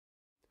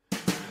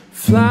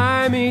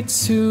Fly me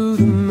to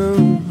the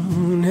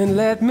moon and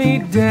let me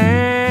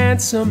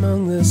dance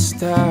among the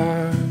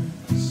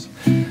stars.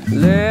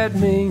 Let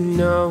me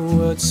know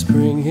what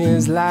spring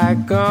is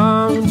like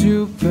on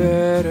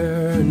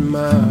Jupiter and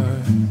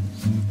Mars.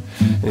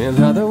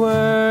 In other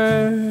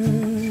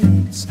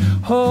words,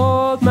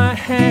 hold my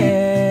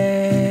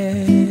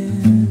hand.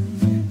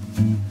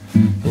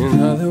 In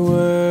other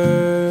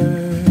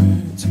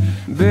words,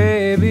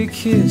 baby,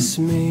 kiss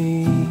me.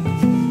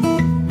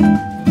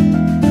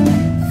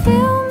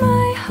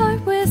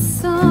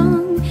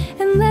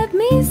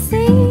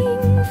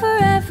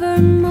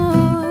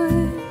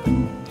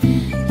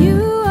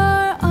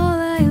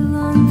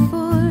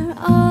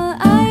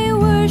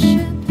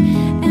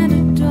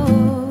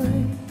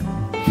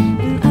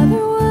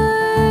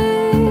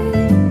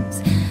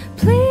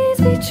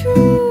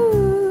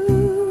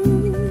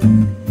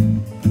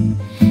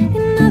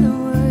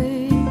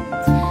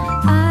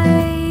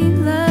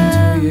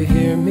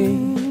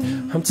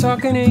 I'm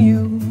talking to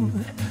you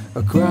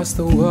across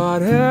the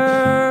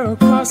water,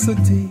 across the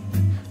deep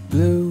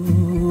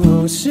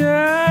blue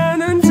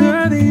ocean,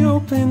 under the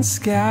open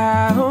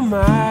sky. Oh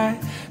my,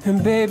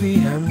 and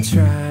baby, I'm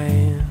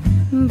trying.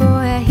 Boy,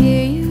 I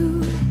hear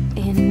you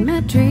in my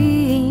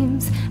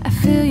dreams. I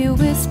feel you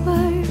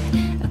whisper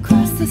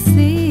across the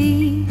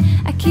sea.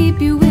 I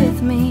keep you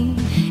with me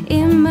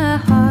in my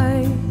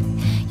heart.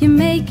 You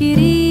make it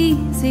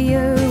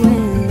easier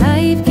when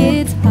life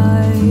gets hard.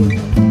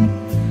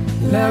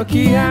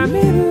 Lucky I'm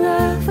in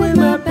love with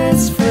my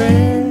best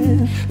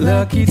friend.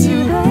 Lucky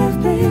to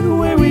have been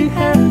where we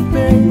have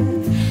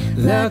been.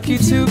 Lucky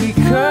to be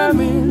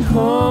coming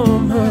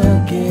home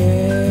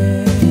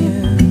again.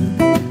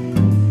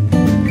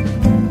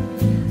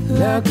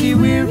 Lucky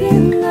we're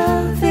in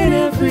love in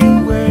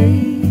every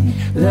way.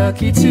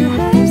 Lucky to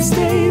have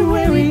stayed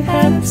where we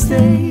have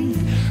stayed.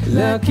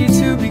 Lucky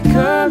to be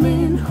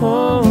coming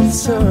home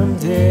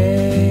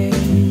someday.